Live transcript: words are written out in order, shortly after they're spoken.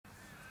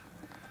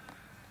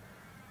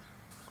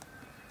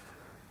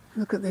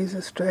Look at these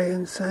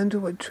Australian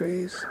sandalwood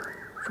trees.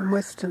 From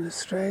Western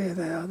Australia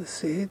they are, the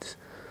seeds.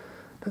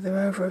 But they're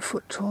over a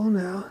foot tall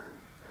now.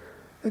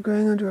 They're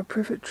growing under a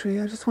privet tree.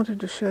 I just wanted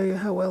to show you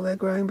how well they're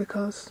growing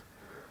because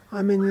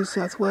I'm in New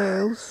South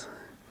Wales,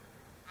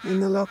 in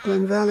the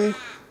Lachlan Valley.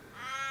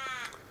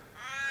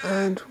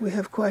 And we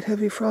have quite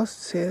heavy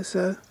frosts here,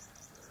 so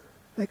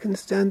they can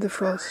stand the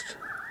frost.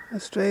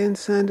 Australian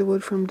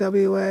sandalwood from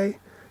WA,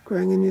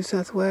 growing in New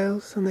South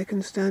Wales, and they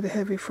can stand a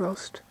heavy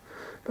frost.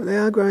 But they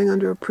are growing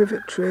under a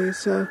privet tree,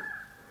 so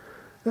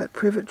that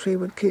privet tree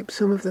would keep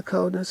some of the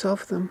coldness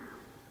off them.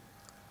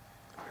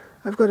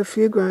 I've got a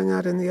few growing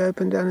out in the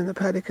open down in the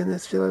paddock, and they're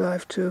still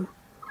alive too.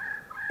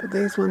 But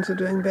these ones are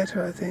doing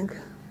better, I think.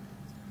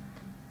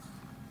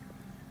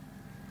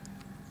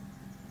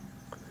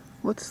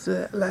 What's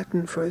the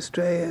Latin for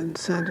Australian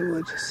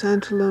sandalwood?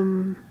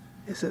 Santalum,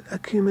 is it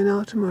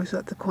acuminatum, or is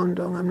that the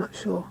Quandong? I'm not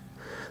sure.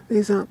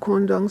 These aren't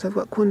Quandongs. I've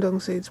got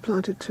Quandong seeds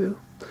planted too.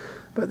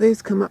 But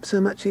these come up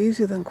so much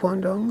easier than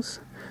Quandongs.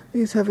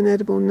 These have an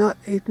edible nut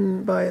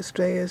eaten by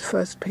Australia's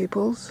first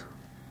peoples.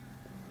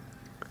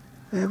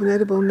 They have an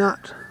edible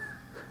nut,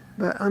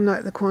 but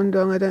unlike the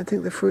Quandong, I don't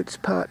think the fruits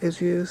part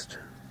is used.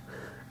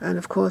 And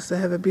of course they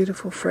have a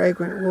beautiful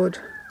fragrant wood.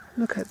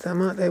 Look at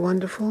them, aren't they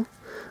wonderful?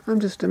 I'm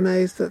just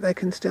amazed that they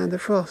can stand the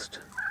frost.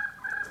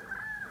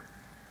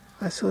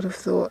 I sort of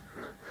thought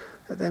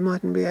that they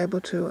mightn't be able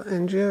to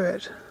endure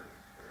it,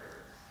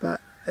 but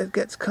it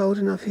gets cold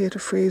enough here to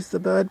freeze the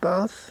bird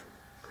bath.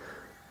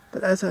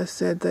 But as I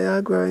said, they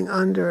are growing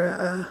under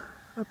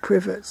a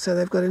privet, so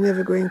they've got an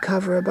evergreen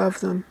cover above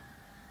them.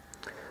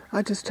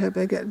 I just hope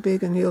they get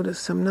big and yield us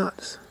some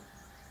nuts.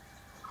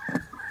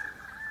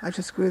 I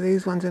just grew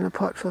these ones in a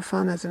pot for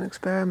fun as an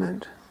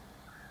experiment.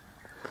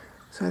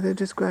 So they're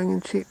just growing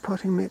in cheap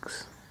potting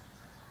mix.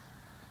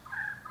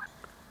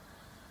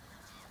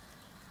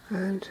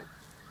 And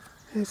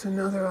here's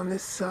another on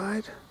this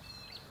side.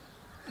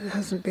 It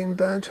hasn't been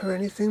burnt or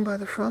anything by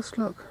the frost,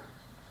 look.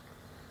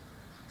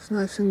 It's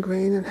nice and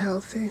green and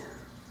healthy.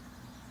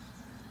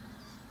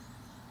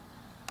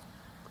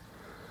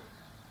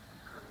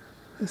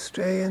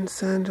 Australian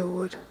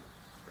sandalwood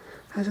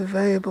has a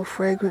valuable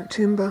fragrant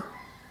timber.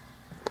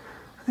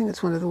 I think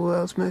it's one of the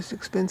world's most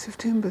expensive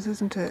timbers,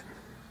 isn't it?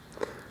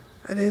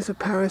 It is a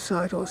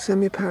parasite or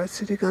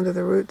semi-parasitic under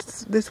the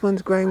roots. This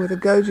one's growing with a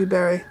goji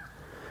berry.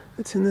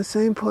 It's in the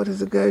same pot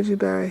as a goji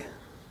berry.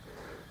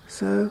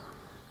 So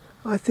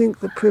I think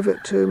the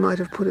privet too might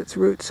have put its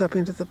roots up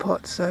into the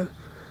pot, so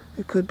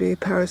it could be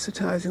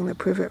parasitizing the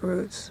privet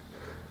roots.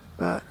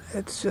 But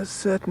it's just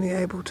certainly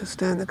able to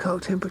stand the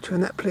cold temperature,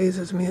 and that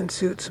pleases me and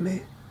suits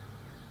me.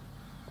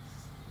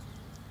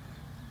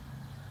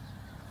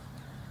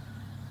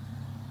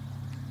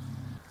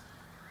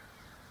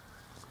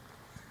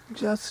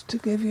 Just to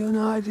give you an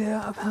idea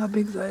of how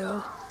big they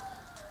are.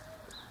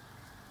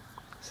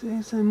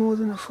 See, so more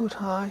than a foot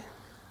high,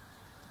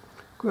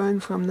 grown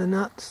from the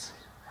nuts,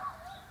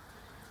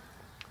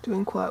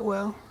 doing quite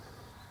well.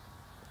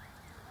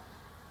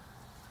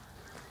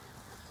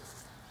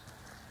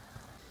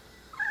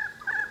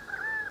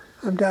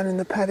 I'm down in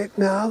the paddock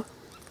now,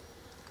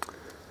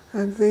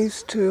 and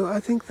these two, I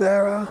think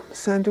they're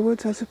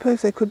sandalwoods. I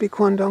suppose they could be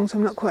Quandongs,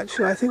 I'm not quite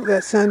sure. I think they're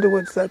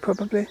sandalwoods though,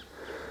 probably.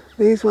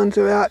 These ones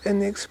are out in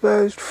the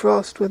exposed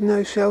frost with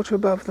no shelter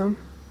above them.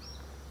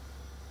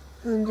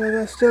 And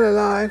they're still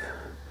alive.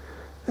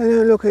 They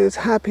don't look as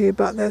happy,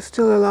 but they're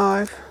still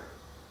alive.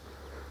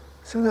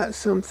 So that's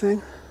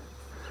something.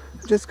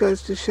 It just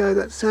goes to show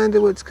that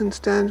sandalwoods can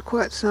stand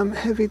quite some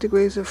heavy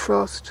degrees of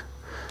frost.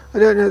 I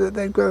don't know that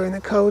they'd grow in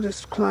the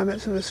coldest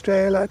climates of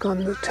Australia, like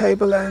on the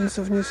tablelands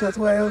of New South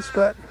Wales,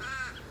 but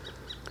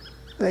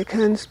they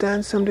can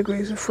stand some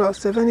degrees of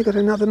frost. They've only got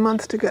another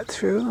month to get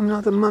through,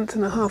 another month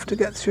and a half to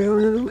get through,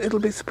 and it'll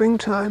be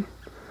springtime.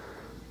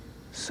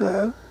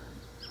 So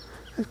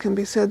it can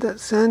be said that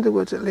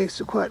sandalwoods at least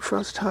are quite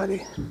frost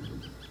hardy.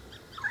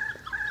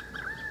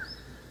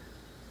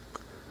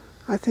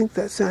 I think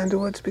they're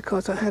sandalwoods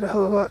because I had a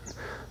whole lot.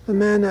 The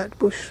man at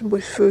Bush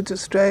Foods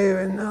Australia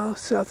in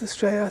South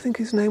Australia, I think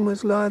his name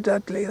was La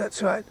Dudley,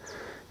 that's right.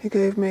 He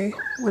gave me,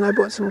 when I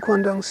bought some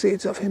Quandong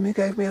seeds off him, he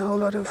gave me a whole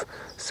lot of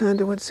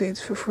sandalwood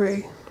seeds for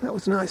free. That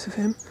was nice of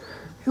him.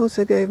 He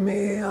also gave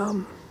me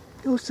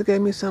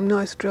some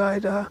nice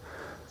dried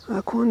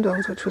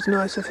Quandongs, which was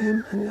nice of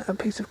him, and a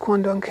piece of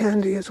Quandong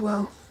candy as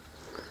well.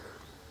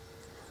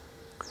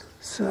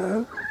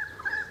 So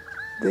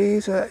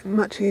these are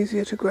much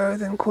easier to grow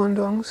than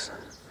Quandongs.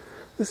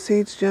 The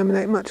seeds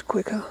germinate much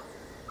quicker.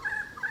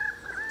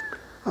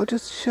 I'll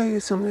just show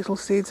you some little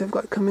seeds I've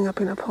got coming up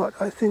in a pot.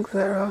 I think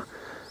they're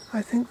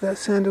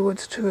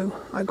sandalwoods too.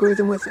 I grew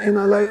them in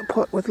a low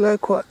pot with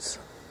loquats.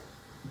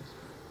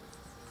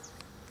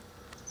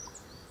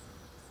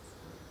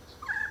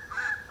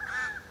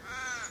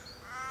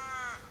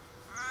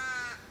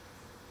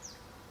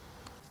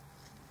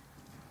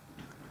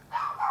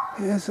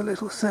 Here's a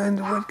little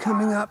sandalwood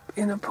coming up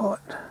in a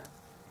pot.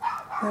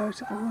 There it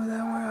is. Oh,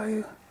 there, where are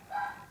you?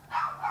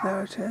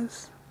 There it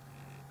is.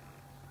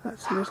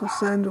 That's a little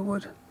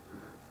sandalwood.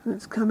 And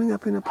it's coming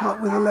up in a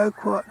pot with a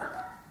loquat.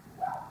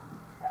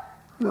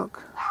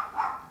 Look,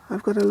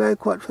 I've got a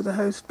loquat for the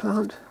host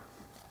plant.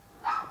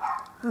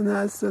 And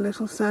there's the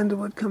little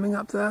sandalwood coming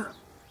up there.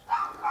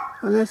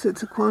 Unless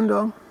it's a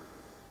Quandong.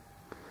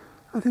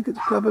 I think it's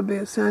probably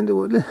a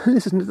sandalwood.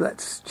 Listen to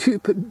that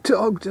stupid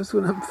dog just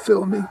when I'm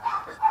filming.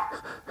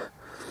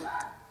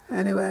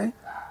 Anyway,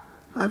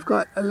 I've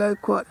got a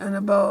loquat and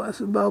a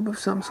bulb of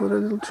some sort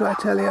of little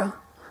tritelia.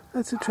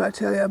 That's a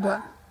tritelia,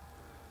 but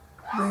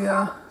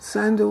the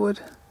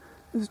sandalwood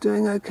is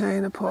doing okay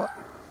in a pot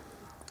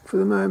for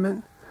the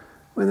moment.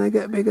 When they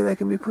get bigger, they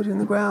can be put in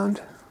the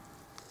ground.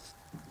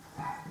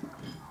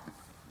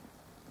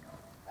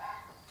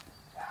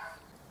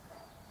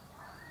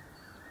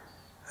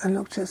 And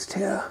look just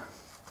here.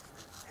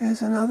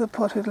 Here's another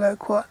potted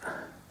loquat,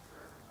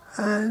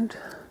 and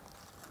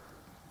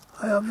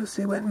I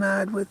obviously went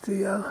mad with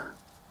the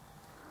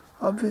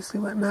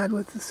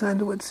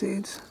sandalwood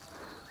seeds.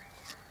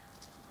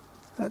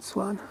 That's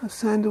one. A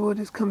sandalwood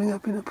is coming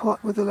up in a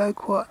pot with a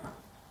loquat.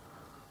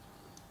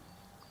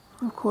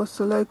 Of course,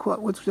 the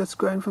loquat was just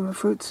grown from a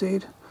fruit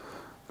seed.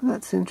 But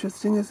that's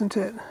interesting, isn't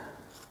it?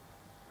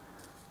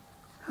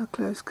 How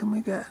close can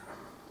we get?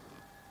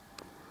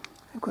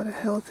 We've got a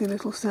healthy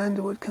little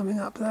sandalwood coming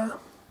up there.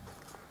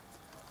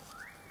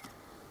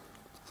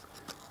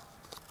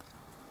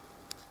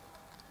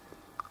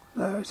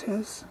 There it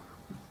is.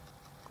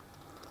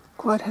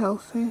 Quite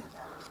healthy,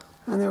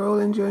 and they're all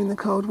enjoying the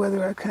cold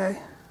weather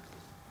okay.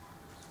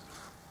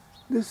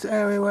 This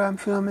area where I'm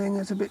filming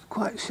is a bit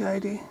quite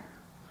shady.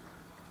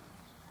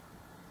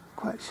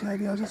 Quite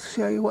shady. I'll just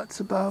show you what's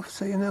above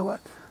so you know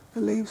what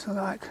the leaves are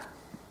like.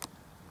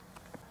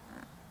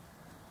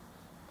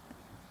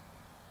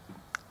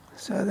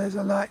 So there's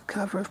a light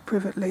cover of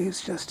privet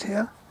leaves just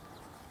here.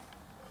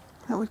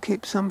 That would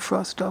keep some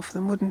frost off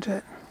them, wouldn't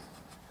it?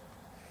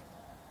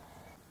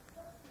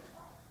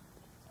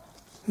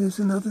 Here's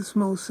another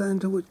small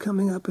sandalwood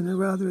coming up in a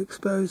rather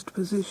exposed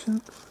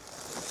position.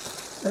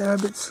 They are a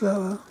bit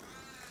slower,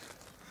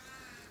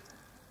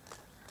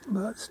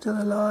 but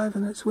still alive,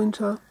 and it's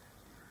winter.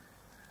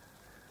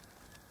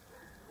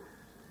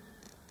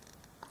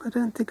 I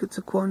don't think it's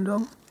a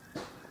Quandong.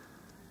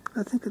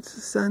 I think it's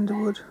a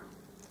sandalwood.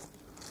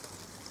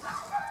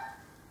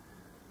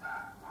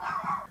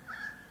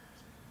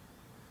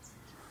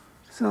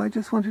 So I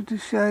just wanted to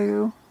show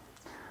you,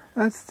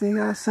 that's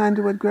the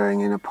sandalwood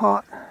growing in a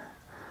pot.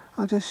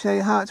 I'll just show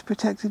you how it's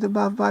protected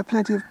above by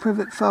plenty of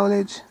privet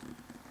foliage.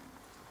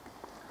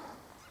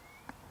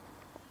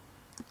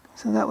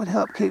 So that would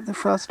help keep the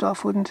frost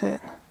off, wouldn't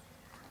it?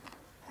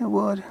 It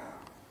would.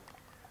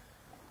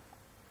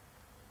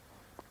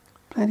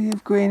 Plenty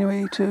of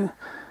greenery to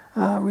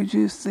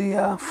reduce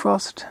the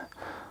frost.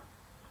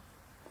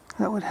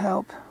 That would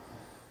help.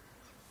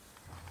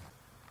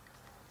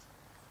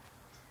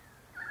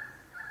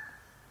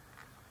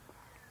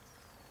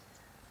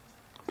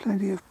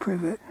 Plenty of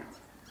privet.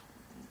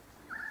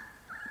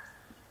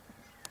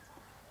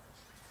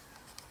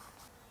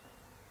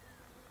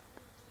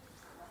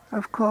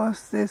 Of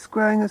course, this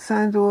growing a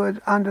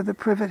sandalwood under the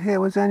privet here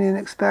was only an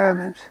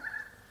experiment.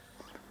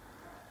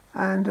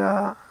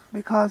 And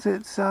because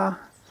it's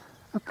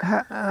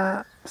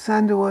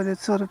sandalwood,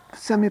 it's sort of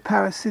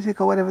semi-parasitic,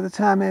 or whatever the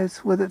term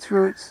is, with its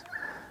roots.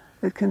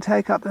 It can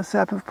take up the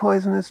sap of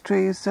poisonous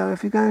trees, so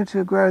if you're going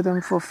to grow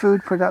them for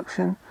food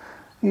production,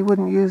 you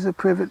wouldn't use a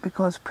privet,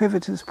 because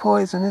privet is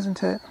poison,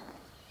 isn't it?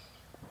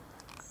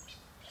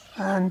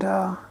 And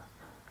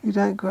you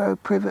don't grow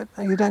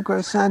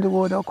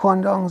sandalwood or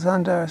Quandongs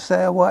under,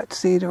 say, a white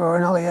cedar or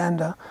an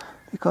oleander,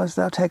 because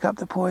they'll take up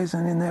the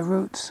poison in their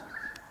roots.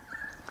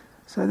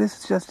 So this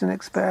is just an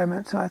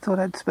experiment, so I thought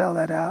I'd spell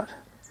that out.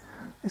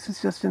 This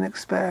is just an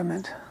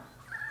experiment.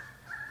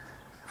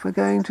 If we're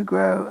going to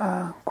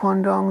grow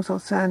Quandongs or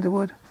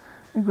sandalwood,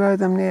 we grow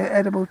them near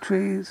edible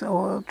trees,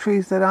 or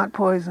trees that aren't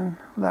poison,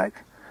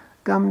 like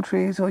gum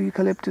trees or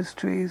eucalyptus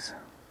trees,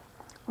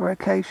 or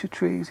acacia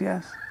trees,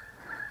 yes.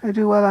 They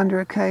do well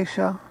under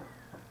acacia.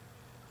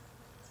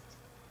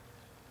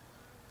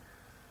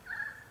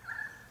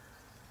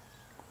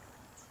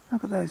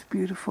 Look at those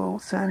beautiful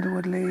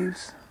sandalwood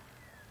leaves.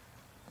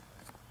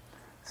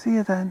 See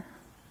you then.